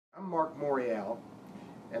Marc Morial,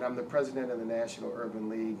 and I'm the president of the National Urban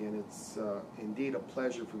League, and it's indeed a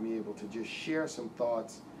pleasure for me able to just share some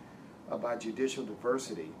thoughts about judicial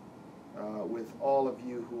diversity with all of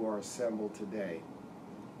you who are assembled today.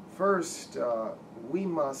 First, we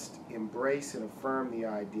must embrace and affirm the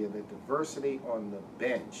idea that diversity on the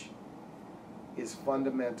bench is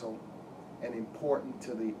fundamental and important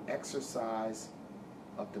to the exercise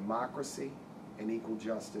of democracy and equal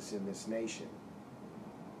justice in this nation.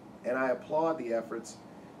 And I applaud the efforts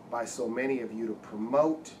by so many of you to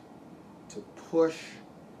promote, to push,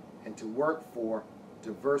 and to work for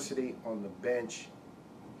diversity on the bench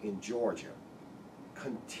in Georgia.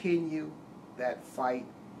 Continue that fight.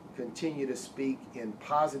 Continue to speak in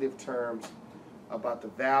positive terms about the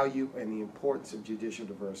value and the importance of judicial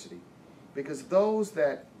diversity, because those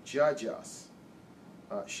that judge us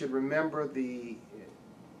should remember the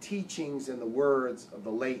teachings and the words of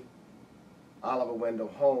the late Oliver Wendell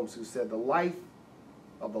Holmes, who said, "The life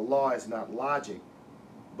of the law is not logic,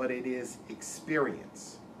 but it is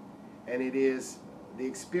experience." And it is the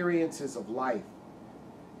experiences of life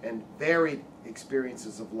and varied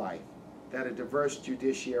experiences of life that a diverse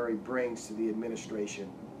judiciary brings to the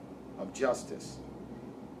administration of justice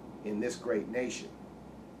in this great nation.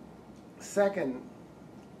 Second,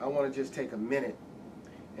 I want to just take a minute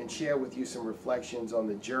and share with you some reflections on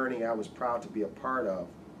the journey I was proud to be a part of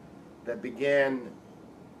that began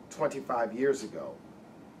 25 years ago.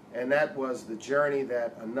 And that was the journey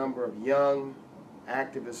that a number of young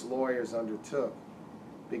activist lawyers undertook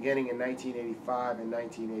beginning in 1985 and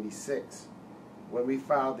 1986 when we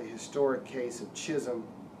filed the historic case of Chisholm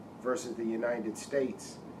versus the United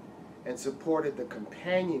States and supported the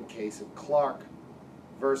companion case of Clark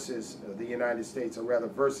versus the United States, or rather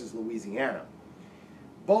versus Louisiana.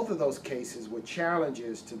 Both of those cases were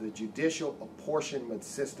challenges to the judicial apportionment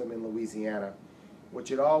system in Louisiana, which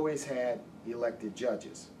had always had elected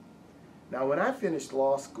judges. Now, when I finished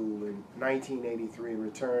law school in 1983 and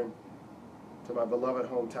returned to my beloved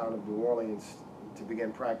hometown of New Orleans to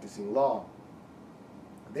begin practicing law,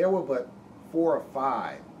 there were but 4 or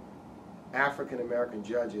 5 African-American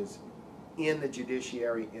judges in the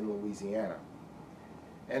judiciary in Louisiana.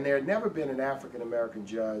 And there had never been an African-American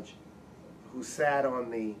judge who sat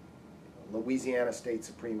on the Louisiana State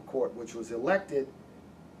Supreme Court, which was elected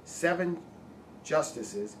 7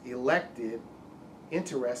 justices, elected,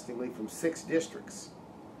 interestingly, from 6 districts,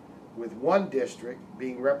 with 1 district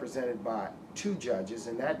being represented by 2 judges,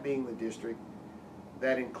 and that being the district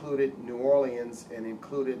that included New Orleans and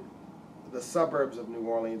included the suburbs of New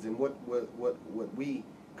Orleans and what we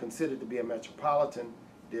considered to be a metropolitan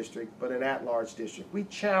district, but an at-large district. We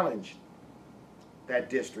challenged that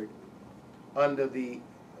district under the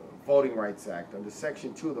Voting Rights Act, under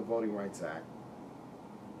Section 2 of the Voting Rights Act,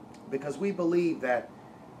 because we believe that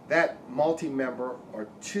that multi-member or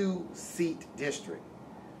 2-seat district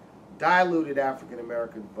diluted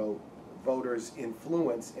African-American voters'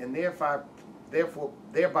 influence and thereby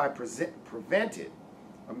prevented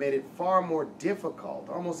or made it far more difficult,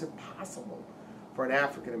 almost impossible, for an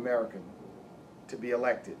African-American to be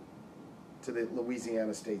elected to the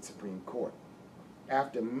Louisiana State Supreme Court.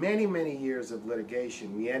 After many, many years of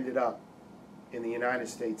litigation, we ended up in the United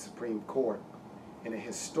States Supreme Court in a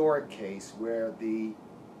historic case where the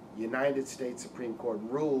United States Supreme Court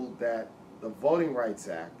ruled that the Voting Rights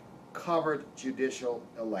Act covered judicial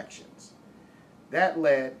elections. That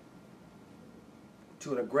led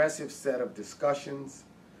to an aggressive set of discussions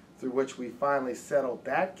through which we finally settled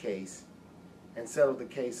that case and settled the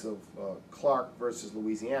case of Clark versus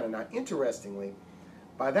Louisiana. Now, interestingly,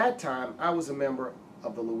 by that time, I was a member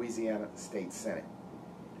of the Louisiana State Senate.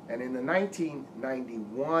 And in the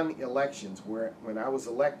 1991 elections, when I was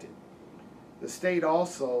elected, the state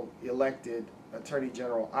also elected Attorney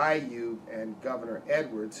General Ayoub and Governor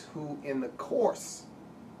Edwards, who in the course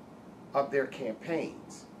of their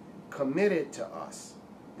campaigns committed to us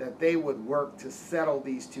that they would work to settle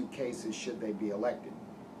these 2 cases should they be elected.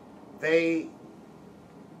 They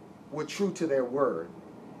were true to their word,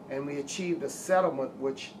 and we achieved a settlement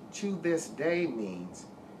which to this day means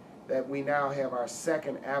that we now have our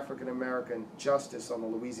 2nd African-American justice on the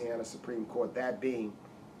Louisiana Supreme Court, that being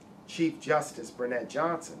Chief Justice Burnett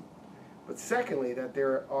Johnson. But secondly, that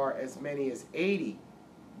there are as many as 80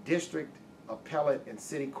 district, appellate, and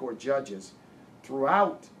city court judges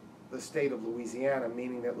throughout the state of Louisiana,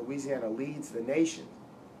 meaning that Louisiana leads the nation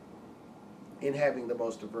in having the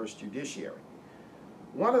most diverse judiciary.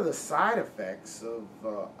 One of the side effects of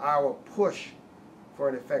our push for,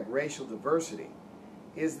 in effect, racial diversity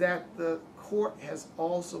is that the court has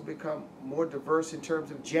also become more diverse in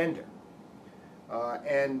terms of gender.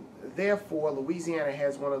 And therefore, Louisiana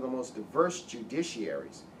has one of the most diverse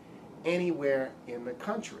judiciaries anywhere in the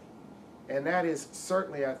country. And that is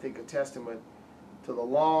certainly, I think, a testament to the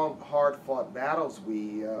long, hard-fought battles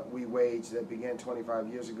we waged that began 25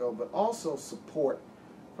 years ago, but also support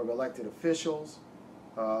from elected officials,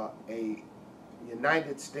 a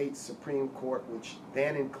United States Supreme Court, which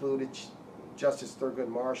then included Justice Thurgood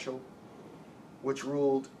Marshall, which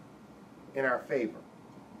ruled in our favor.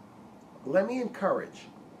 Let me encourage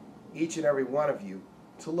each and every one of you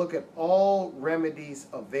to look at all remedies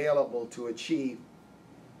available to achieve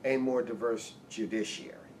a more diverse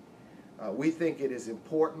judiciary. We think it is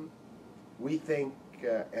important. We think,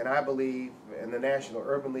 and I believe, and the National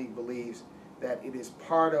Urban League believes, that it is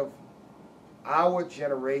part of our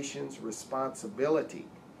generation's responsibility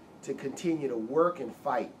to continue to work and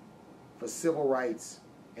fight for civil rights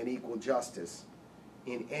and equal justice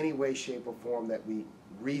in any way, shape, or form that we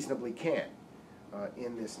reasonably can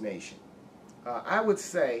in this nation. I would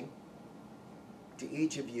say to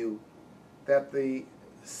each of you that the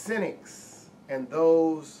cynics and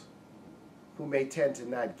those who may tend to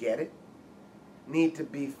not get it need to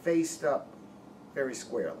be faced up very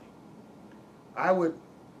squarely. I would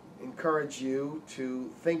encourage you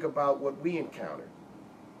to think about what we encountered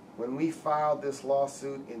when we filed this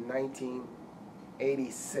lawsuit in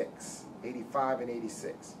 1986, 85 and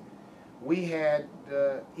 86. We had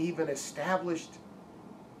even established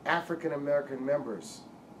African American members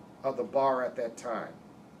of the bar at that time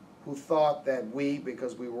who thought that we,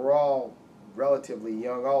 because we were all relatively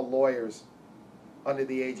young, all lawyers under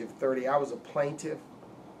the age of 30. I was a plaintiff.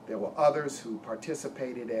 There were others who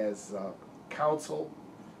participated as counsel.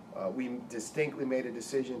 We distinctly made a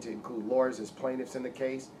decision to include lawyers as plaintiffs in the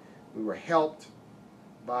case. We were helped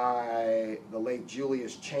by the late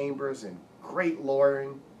Julius Chambers and great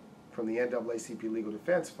lawyering from the NAACP Legal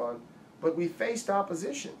Defense Fund, but we faced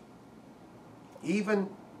opposition, even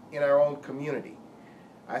in our own community.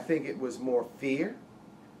 I think it was more fear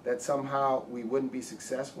that somehow we wouldn't be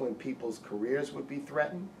successful and people's careers would be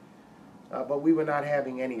threatened, but we were not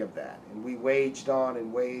having any of that. And we waged on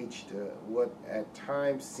and waged what at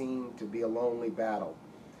times seemed to be a lonely battle.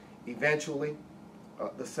 Eventually,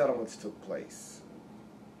 the settlements took place.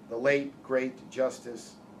 The late, great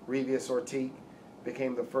Justice Revius Ortiz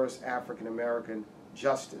became the first African American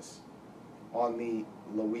justice on the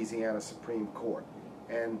Louisiana Supreme Court.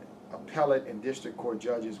 And appellate and district court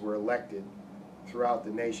judges were elected throughout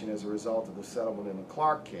the nation as a result of the settlement in the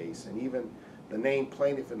Clark case. And even the named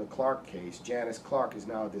plaintiff in the Clark case, Janice Clark, is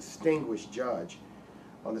now a distinguished judge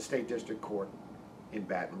on the State District Court in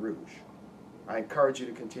Baton Rouge. I encourage you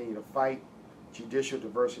to continue to fight. Judicial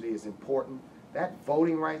diversity is important. That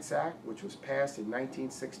Voting Rights Act, which was passed in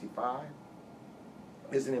 1965,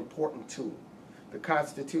 is an important tool. The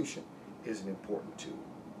Constitution is an important tool.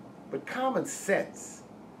 But common sense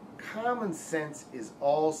is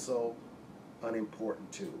also an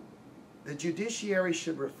important tool. The judiciary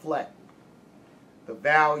should reflect the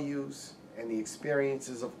values and the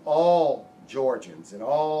experiences of all Georgians and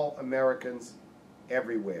all Americans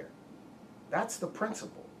everywhere. That's the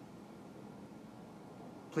principle.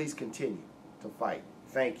 Please continue to fight.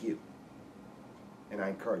 Thank you. And I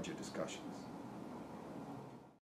encourage your discussions.